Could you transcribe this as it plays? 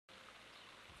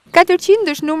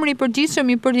400 është numri i përgjithshëm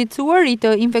i përditësuar i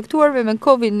të infektuarve me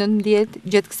COVID-19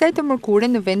 gjatë kësaj të mërkure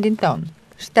në vendin tonë.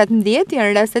 17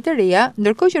 janë rastet e reja,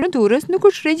 ndërkohë që në Durrës nuk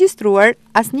është regjistruar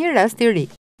asnjë rast i ri.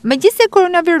 Megjithse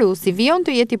koronavirusi vijon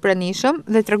të jetë i pranishëm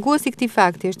dhe treguesi i këtij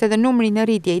fakti është edhe numri në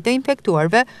rritje i të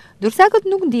infektuarve, dursakët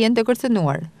nuk ndihen të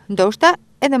kërcënuar. Ndoshta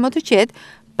edhe më të qetë,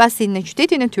 pasi në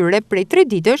qytetin e tyre prej 3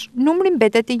 ditësh numri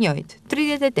mbetet i njëjtë,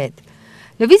 38.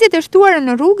 Lëvizjet e shtuara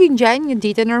në rrugë ngjajnë një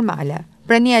ditë normale.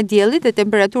 Prania e diellit dhe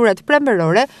temperaturat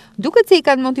pranverore duket se i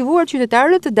kanë motivuar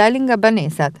qytetarët të dalin nga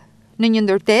banesat. Në një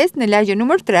ndërtesë në lagje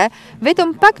numër 3,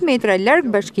 vetëm pak metra larg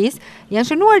bashkisë, janë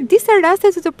shënuar disa raste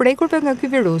të prekurve nga ky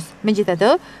virus.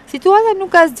 Megjithatë, situata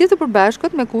nuk ka asgjë të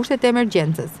përbashkët me kushtet e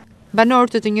emergjencës.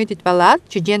 Banorët të njëjtit pallat,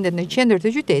 që gjendet në qendër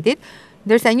të qytetit,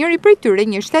 ndërsa njëri prej tyre,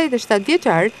 një 77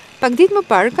 vjeçar, pak ditë më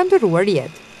parë ka ndërruar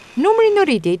jetë. Numri në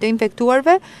rritje i të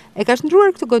infektuarve e ka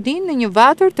shndruar këtë godinë në një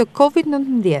vatër të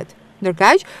COVID-19.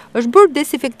 Ndërkaq, është bërë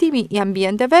desinfektimi i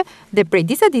ambienteve dhe prej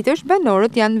disa ditësh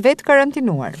banorët janë vetë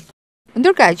karantinuar.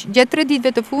 Ndërkaq, gjatë 3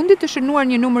 ditëve të fundit të shënuar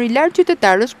një numër i lartë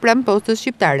qytetarësh pranë postës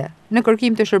shqiptare. Në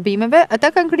kërkim të shërbimeve,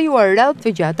 ata kanë krijuar radhë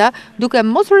të gjata duke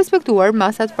mos respektuar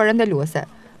masat parandaluese.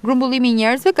 Grumbullimi i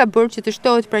njerëzve ka bërë që të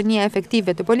shtohet prania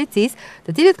efektive të policisë,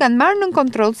 të cilët kanë marrë në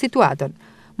kontroll situatën.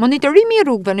 Monitorimi i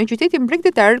rrugëve në qytetin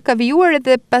bregdetar ka vijuar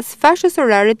edhe pas fashës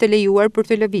orare të lejuar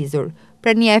për të lëvizur.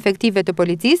 Prania efektive të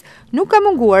policisë nuk ka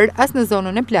munguar as në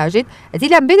zonën e plazhit, e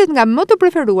cila mbetet nga më të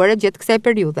preferuarat gjatë kësaj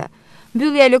periudhe.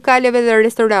 Mbyllja e lokaleve dhe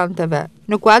restoranteve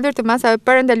në kuadër të masave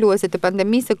parandaluese të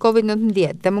pandemisë së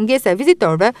COVID-19 dhe mungesa e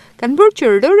vizitorëve kanë bërë që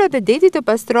rrërat dhe deti të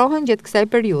pastrohen gjatë kësaj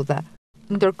periudhe.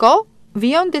 Ndërkohë,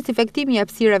 vijon desinfektimi i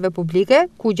hapësirave publike,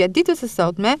 ku gjatë ditës së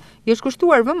sotme i është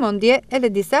kushtuar vëmendje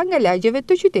edhe disa nga lagjeve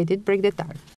të qytetit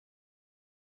bregdetar.